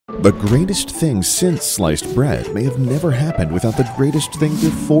The greatest thing since sliced bread may have never happened without the greatest thing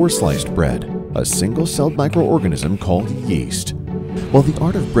before sliced bread, a single-celled microorganism called yeast. While the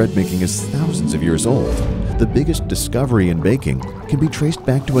art of bread making is thousands of years old, the biggest discovery in baking can be traced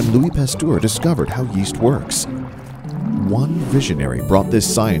back to when Louis Pasteur discovered how yeast works. One visionary brought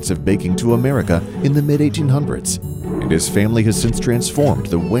this science of baking to America in the mid-1800s, and his family has since transformed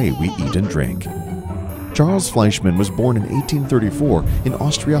the way we eat and drink. Charles Fleischmann was born in 1834 in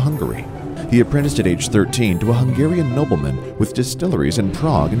Austria-Hungary. He apprenticed at age 13 to a Hungarian nobleman with distilleries in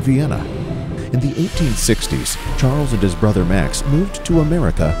Prague and Vienna. In the 1860s, Charles and his brother Max moved to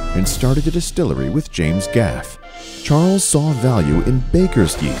America and started a distillery with James Gaff. Charles saw value in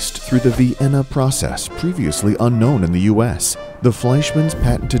baker's yeast through the Vienna process, previously unknown in the U.S. The Fleischmanns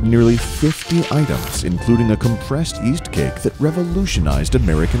patented nearly 50 items, including a compressed yeast cake that revolutionized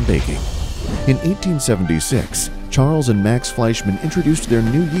American baking. In 1876, Charles and Max Fleischmann introduced their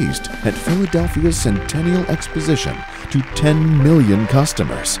new yeast at Philadelphia's Centennial Exposition to 10 million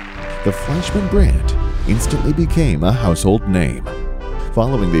customers. The Fleischmann brand instantly became a household name.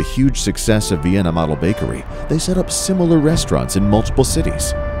 Following the huge success of Vienna Model Bakery, they set up similar restaurants in multiple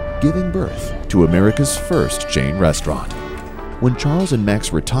cities, giving birth to America's first chain restaurant. When Charles and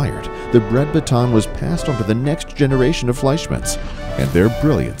Max retired, the bread baton was passed on to the next generation of Fleischmanns, and their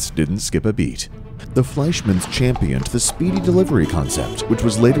brilliance didn't skip a beat. The Fleischmanns championed the speedy delivery concept, which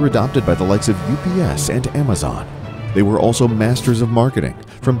was later adopted by the likes of UPS and Amazon. They were also masters of marketing.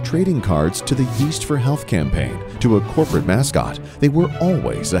 From trading cards to the Yeast for Health campaign to a corporate mascot, they were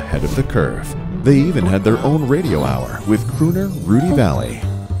always ahead of the curve. They even had their own radio hour with crooner Rudy Valley.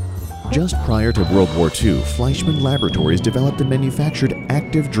 Just prior to World War II, Fleischmann Laboratories developed and manufactured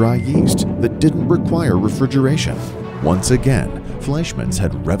active dry yeast that didn't require refrigeration. Once again, Fleischmann's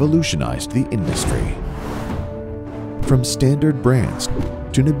had revolutionized the industry. From standard brands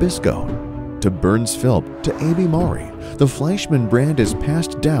to Nabisco, to Burns Philp, to A.B. Maury, the Fleischmann brand is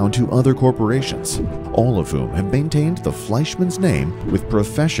passed down to other corporations, all of whom have maintained the Fleischmann's name with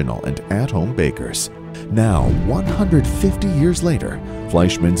professional and at-home bakers. Now, 150 years later,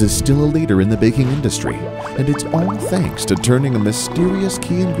 Fleischmann's is still a leader in the baking industry, and it's all thanks to turning a mysterious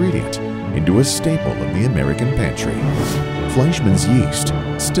key ingredient into a staple in the American pantry. Fleischmann's yeast,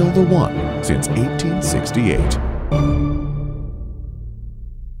 still the one since 1868.